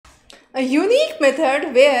A unique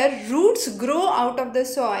method where roots grow out of the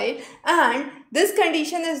soil, and this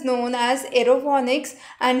condition is known as aeroponics.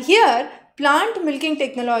 And here plant milking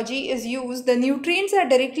technology is used. The nutrients are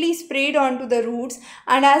directly sprayed onto the roots,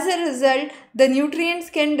 and as a result the nutrients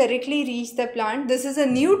can directly reach the plant. This is a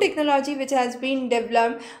new technology which has been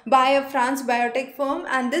developed by a France biotech firm,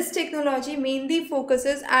 and this technology mainly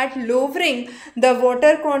focuses at lowering the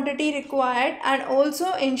water quantity required and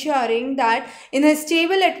also ensuring that in a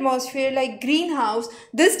stable atmosphere like greenhouse,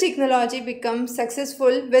 this technology becomes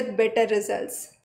successful with better results.